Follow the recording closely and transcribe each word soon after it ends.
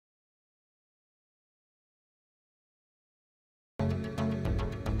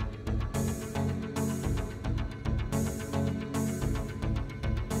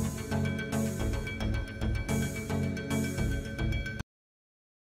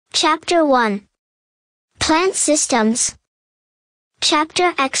Chapter 1. Plant Systems.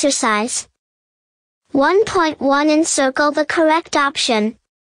 Chapter Exercise 1.1 Encircle the correct option.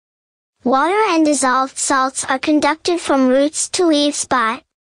 Water and dissolved salts are conducted from roots to leaves by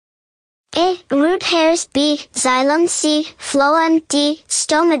A. Root hairs, B. Xylem, C. Phloem, D.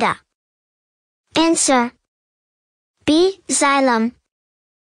 Stomata. Answer: B. Xylem.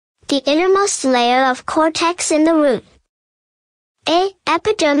 The innermost layer of cortex in the root. A.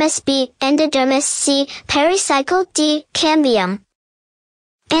 Epidermis, B. Endodermis, C. Pericycle, D. Cambium.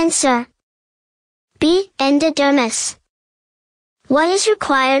 Answer: B. Endodermis. What is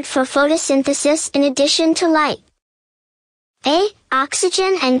required for photosynthesis in addition to light? A.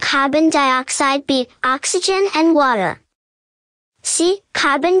 Oxygen and carbon dioxide, B. Oxygen and water. C.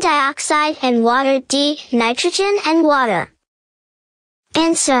 Carbon dioxide and water, D. Nitrogen and water.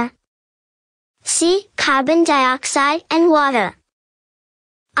 Answer: C. Carbon dioxide and water.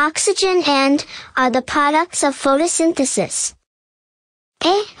 Oxygen and are the products of photosynthesis.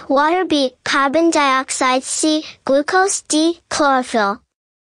 A. Water, B. Carbon dioxide, C. Glucose, D. Chlorophyll.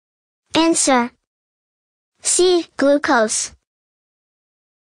 Answer: C. Glucose.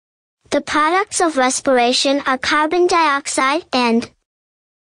 The products of respiration are carbon dioxide and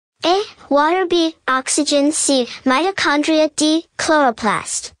A. Water, B. Oxygen, C. Mitochondria, D.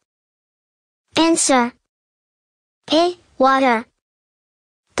 Chloroplast. Answer: A. Water.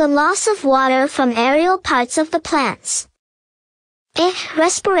 The loss of water from aerial parts of the plants. A.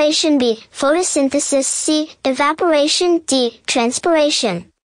 Respiration, B. Photosynthesis, C. Evaporation, D. Transpiration.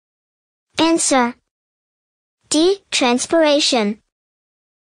 Answer: D. Transpiration.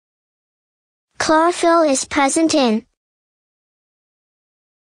 Chlorophyll is present in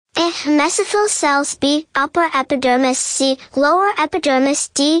A. Mesophyll cells, B. Upper epidermis, C. Lower epidermis,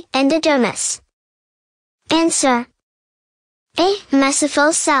 D. Endodermis. Answer: A.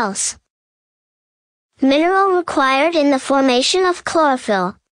 Mesophyll cells. Mineral required in the formation of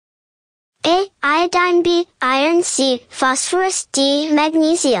chlorophyll. A. Iodine, B. Iron, C. Phosphorus, D.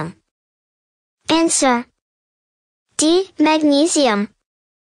 Magnesium. Answer: D. Magnesium.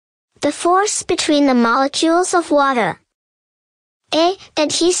 The force between the molecules of water. A.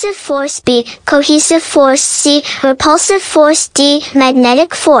 Adhesive force, B. Cohesive force, C. Repulsive force, D.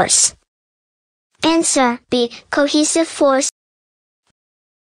 Magnetic force. Answer: B. Cohesive force.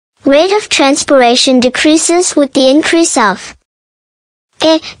 Rate of transpiration decreases with the increase of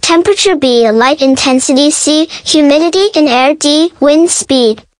A. Temperature, B. Light intensity, C. Humidity in air, D. Wind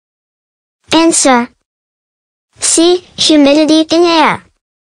speed. Answer: C. Humidity in air.